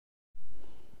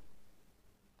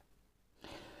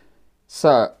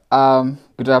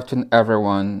Good afternoon,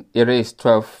 everyone. It is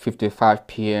 12:55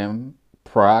 p.m.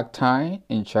 Prague time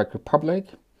in Czech Republic.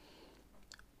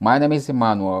 My name is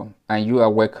Emmanuel, and you are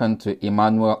welcome to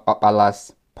Emmanuel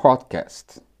Opala's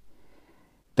podcast.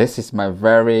 This is my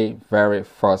very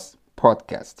first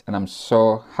podcast, and I'm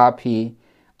so happy,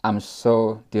 I'm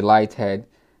so delighted,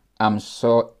 I'm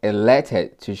so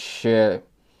elated to share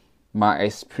my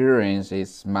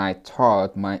experiences, my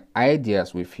thoughts, my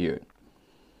ideas with you.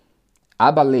 I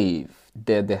believe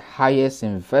that the highest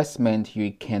investment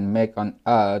you can make on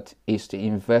earth is to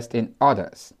invest in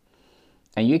others.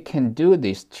 And you can do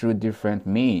this through different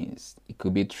means. It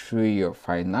could be through your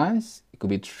finance, it could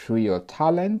be through your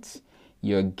talent,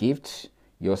 your gifts,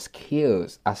 your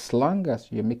skills. As long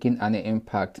as you're making any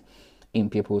impact in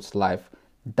people's life,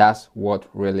 that's what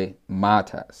really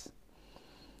matters.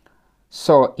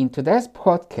 So, in today's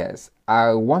podcast,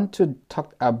 I want to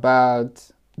talk about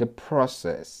the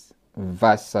process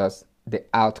versus the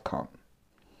outcome.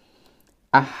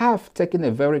 I have taken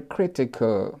a very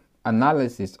critical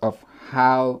analysis of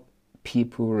how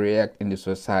people react in the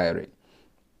society.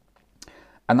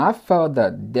 And I felt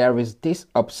that there is this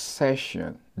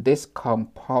obsession, this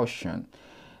compulsion,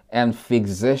 and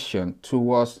fixation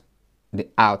towards the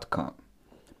outcome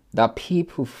that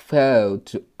people fail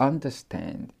to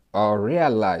understand or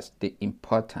realize the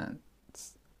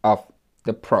importance of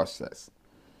the process.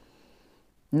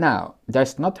 Now,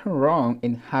 there's nothing wrong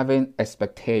in having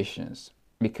expectations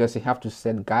because you have to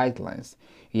set guidelines.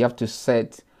 You have to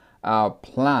set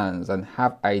plans and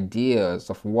have ideas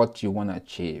of what you want to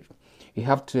achieve. You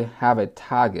have to have a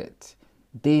target.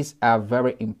 These are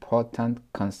very important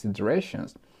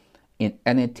considerations in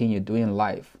anything you do in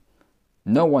life.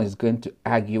 No one is going to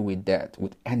argue with that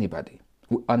with anybody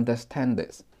who understands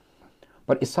this.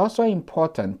 But it's also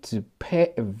important to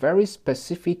pay a very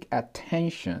specific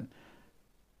attention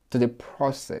to the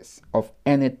process of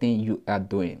anything you are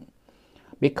doing,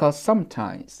 because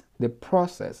sometimes the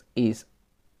process is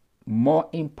more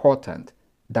important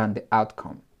than the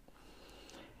outcome.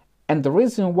 And the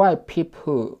reason why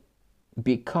people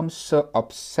become so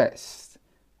obsessed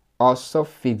or so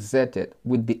fixated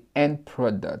with the end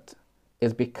product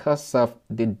is because of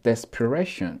the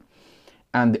desperation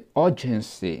and the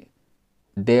urgency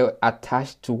they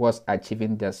attach towards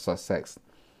achieving their success.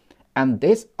 And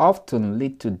this often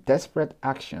leads to desperate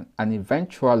action and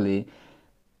eventually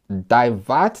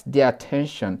divert their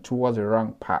attention towards the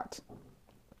wrong path.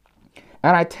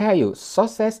 And I tell you,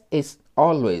 success is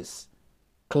always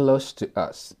close to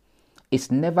us.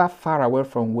 It's never far away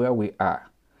from where we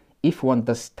are if we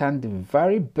understand the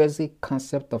very basic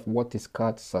concept of what is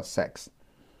called success.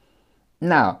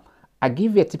 Now, I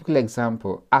give you a typical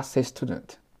example. As a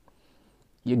student,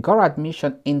 you got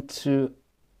admission into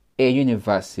a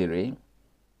university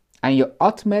and your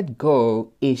ultimate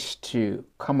goal is to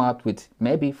come out with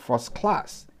maybe first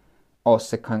class or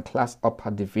second class upper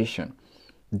division.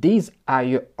 These are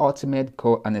your ultimate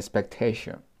goal and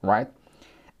expectation, right?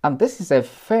 And this is a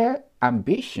fair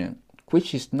ambition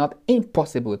which is not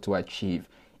impossible to achieve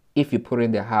if you put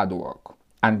in the hard work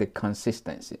and the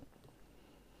consistency.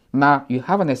 Now you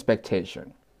have an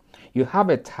expectation. You have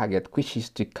a target which is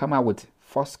to come out with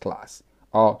first class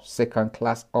or second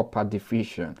class upper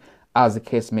division, as the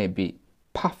case may be.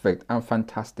 Perfect and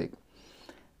fantastic.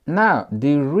 Now,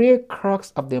 the real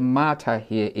crux of the matter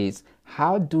here is,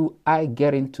 how do I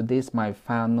get into this my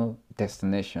final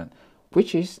destination,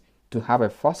 which is to have a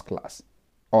first class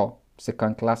or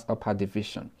second class upper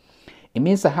division? It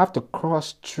means I have to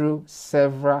cross through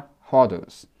several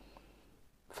hurdles.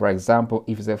 For example,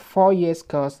 if it's a 4 year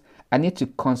course, I need to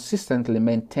consistently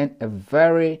maintain a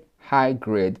very high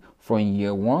grade from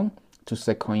year 1 to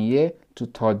second year to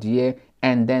third year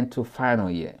and then to final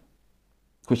year,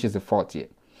 which is the 4th year.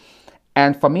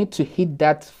 And for me to hit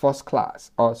that first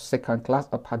class or second class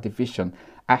upper division,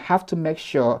 I have to make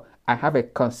sure I have a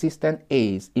consistent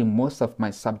A's in most of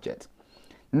my subjects.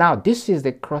 Now, this is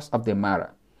the crux of the matter.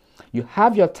 You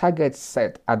have your target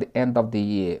set at the end of the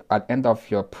year, at the end of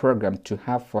your program, to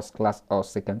have first class or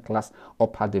second class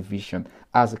upper division,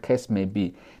 as the case may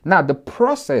be. Now, the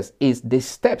process is the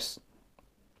steps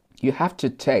you have to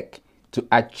take to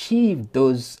achieve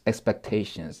those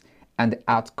expectations and the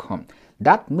outcome.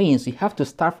 That means you have to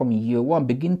start from year 1,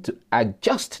 begin to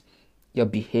adjust your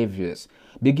behaviors,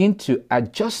 begin to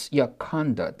adjust your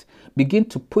conduct, begin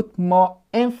to put more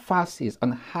emphasis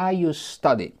on how you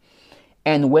study.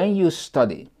 And when you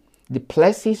study, the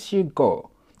places you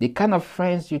go, the kind of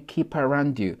friends you keep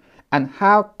around you, and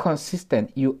how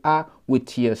consistent you are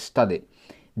with your study.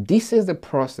 This is the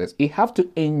process. You have to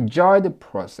enjoy the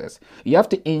process. You have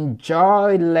to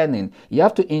enjoy learning. You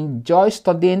have to enjoy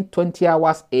studying 20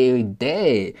 hours a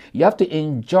day. You have to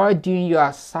enjoy doing your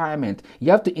assignment.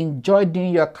 You have to enjoy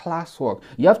doing your classwork.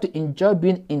 You have to enjoy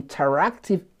being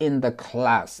interactive in the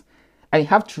class. And you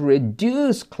have to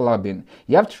reduce clubbing.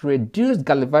 You have to reduce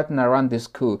gallivanting around the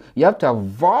school. You have to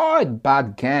avoid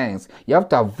bad gangs. You have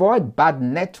to avoid bad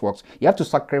networks. You have to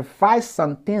sacrifice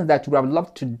some things that you would have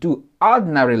loved to do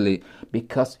ordinarily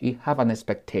because you have an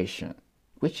expectation,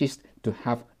 which is to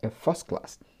have a first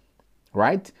class,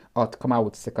 right? Or to come out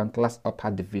with second class upper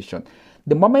division.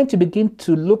 The moment you begin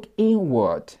to look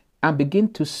inward and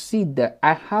begin to see that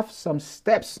I have some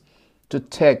steps to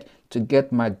take to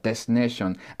get my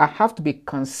destination, I have to be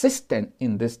consistent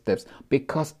in these steps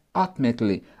because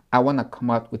ultimately I want to come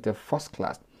out with a first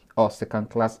class or second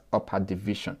class upper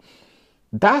division.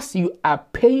 Thus, you are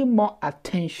paying more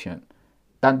attention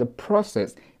than the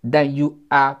process than you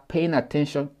are paying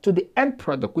attention to the end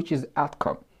product, which is the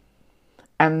outcome.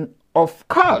 And of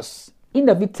course,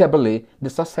 inevitably, the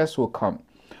success will come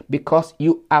because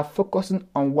you are focusing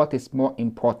on what is more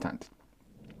important.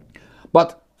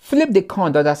 But flip the coin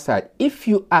on the other side. If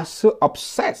you are so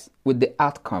obsessed with the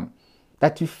outcome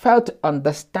that you fail to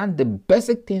understand the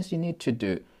basic things you need to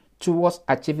do towards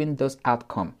achieving those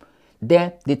outcomes,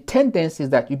 then the tendency is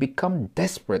that you become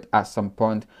desperate at some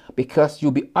point because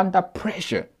you'll be under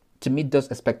pressure to meet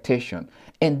those expectations.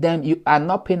 And then you are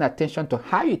not paying attention to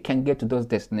how you can get to those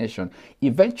destinations.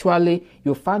 Eventually,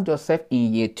 you find yourself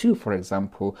in year 2, for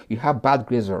example. You have bad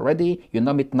grades already. You're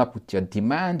not meeting up with your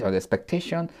demand or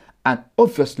expectation. And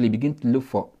obviously begin to look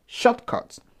for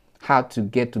shortcuts, how to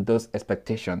get to those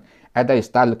expectations. Either you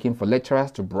start looking for lecturers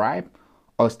to bribe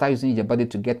or start using your body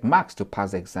to get marks to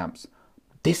pass exams.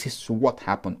 This is what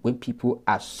happens when people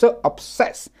are so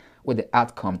obsessed with the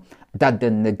outcome that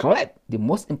they neglect the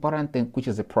most important thing, which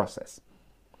is the process.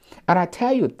 And I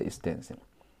tell you these things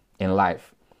in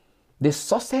life. The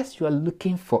success you are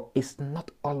looking for is not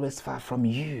always far from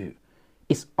you.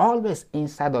 It's always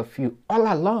inside of you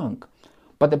all along.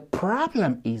 But the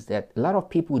problem is that a lot of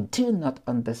people do not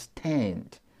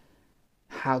understand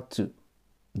how to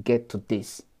get to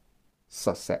this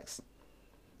success.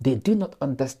 They do not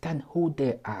understand who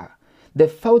they are. They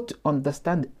fail to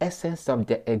understand the essence of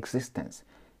their existence.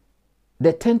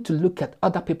 They tend to look at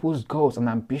other people's goals and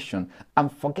ambition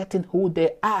and forgetting who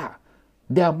they are.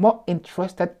 They are more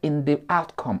interested in the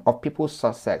outcome of people's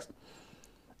success.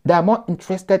 They are more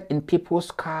interested in people's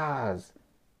cars,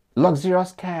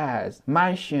 luxurious cars,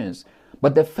 mansions,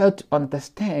 but they fail to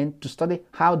understand, to study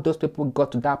how those people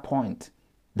got to that point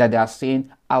that they are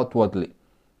seeing outwardly.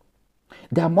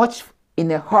 They are much in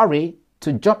a hurry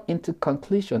to jump into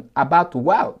conclusion about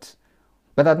wealth,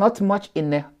 but are not much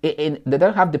they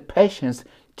don't have the patience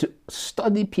to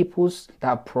study people's that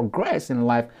have progressed in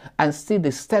life and see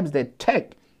the steps they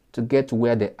take to get to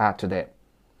where they are today.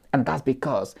 And that's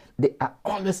because they are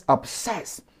always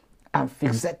obsessed and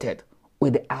fixated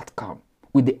with the outcome,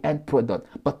 with the end product,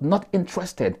 but not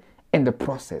interested in the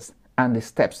process and the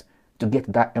steps to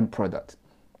get that end product.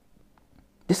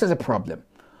 This is a problem.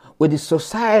 With the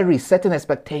society setting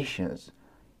expectations,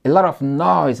 a lot of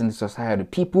noise in the society,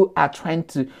 people are trying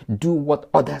to do what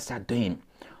others are doing.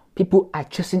 People are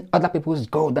chasing other people's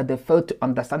goals that they fail to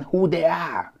understand who they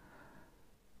are.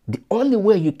 The only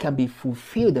way you can be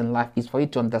fulfilled in life is for you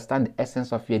to understand the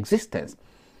essence of your existence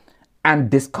and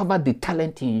discover the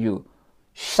talent in you.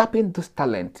 Sharpen this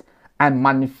talent and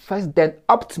manifest them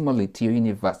optimally to your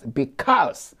universe,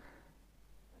 because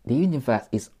the universe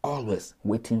is always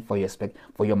waiting for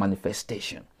your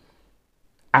manifestation.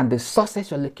 And the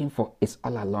success you're looking for is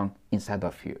all along inside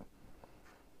of you.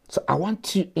 So I want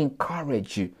to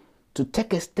encourage you to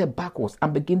take a step backwards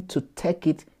and begin to take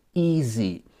it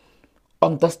easy.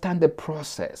 Understand the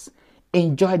process.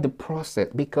 Enjoy the process,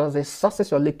 because the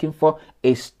success you're looking for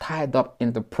is tied up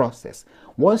in the process.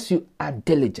 Once you are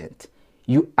diligent,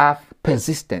 you are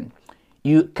persistent,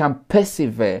 you can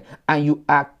persevere, and you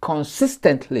are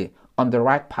consistently on the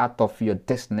right path of your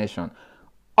destination,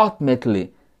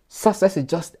 ultimately, success is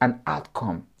just an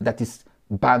outcome that is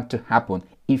bound to happen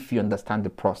if you understand the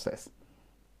process.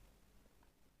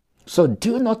 So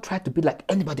do not try to be like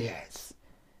anybody else.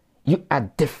 You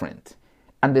are different,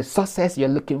 and the success you're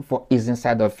looking for is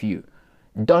inside of you.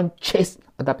 Don't chase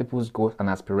other people's goals and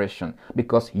aspirations,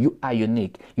 because you are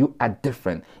unique. You are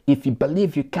different. If you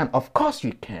believe you can, of course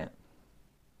you can.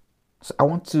 So I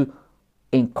want to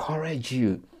encourage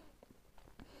you,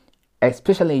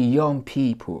 especially young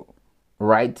people,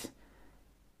 right?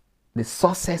 The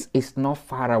success is not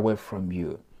far away from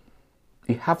you.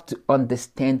 You have to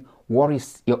understand what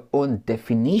is your own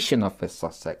definition of a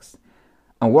success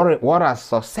and what are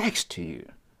success to you.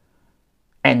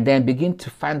 And then begin to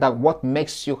find out what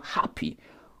makes you happy.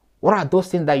 What are those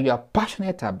things that you are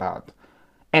passionate about?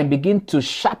 And begin to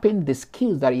sharpen the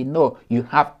skills that you know you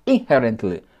have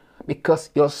inherently. Because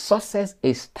your success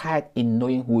is tied in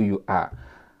knowing who you are.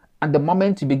 And the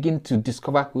moment you begin to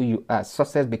discover who you are,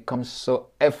 success becomes so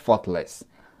effortless.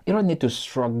 You don't need to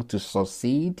struggle to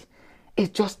succeed.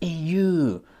 It's just in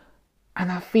you.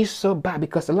 And I feel so bad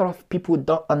because a lot of people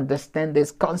don't understand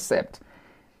this concept.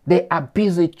 They are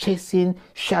busy chasing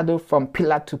shadow from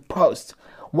pillar to post.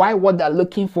 Why what they're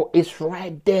looking for is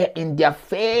right there in their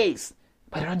face.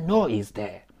 But they don't know it's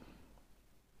there.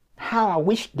 How I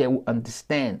wish they would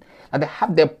understand that they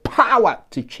have the power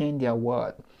to change their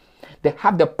world. They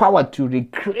have the power to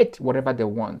recreate whatever they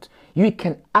want. You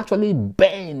can actually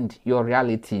bend your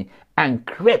reality and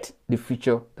create the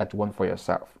future that you want for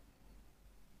yourself.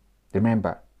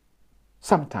 Remember,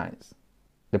 sometimes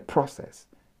the process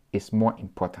is more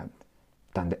important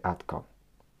than the outcome.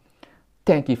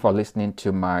 Thank you for listening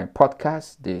to my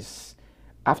podcast this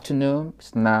afternoon.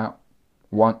 It's now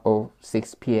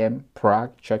 1:06 p.m.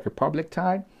 Prague, Czech Republic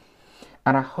time.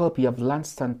 And I hope you have learned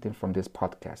something from this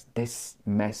podcast, this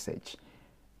message.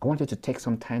 I want you to take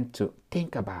some time to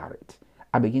think about it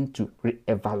and begin to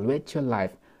reevaluate your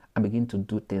life and begin to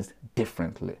do things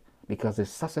differently, because the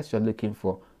success you're looking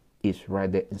for is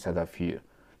right there inside of you.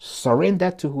 Surrender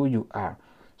to who you are.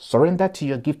 Surrender to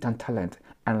your gift and talent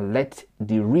and let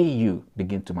the real you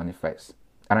begin to manifest.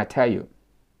 And I tell you,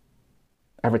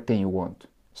 everything you want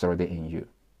is already in you.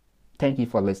 Thank you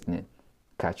for listening.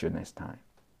 Catch you next time.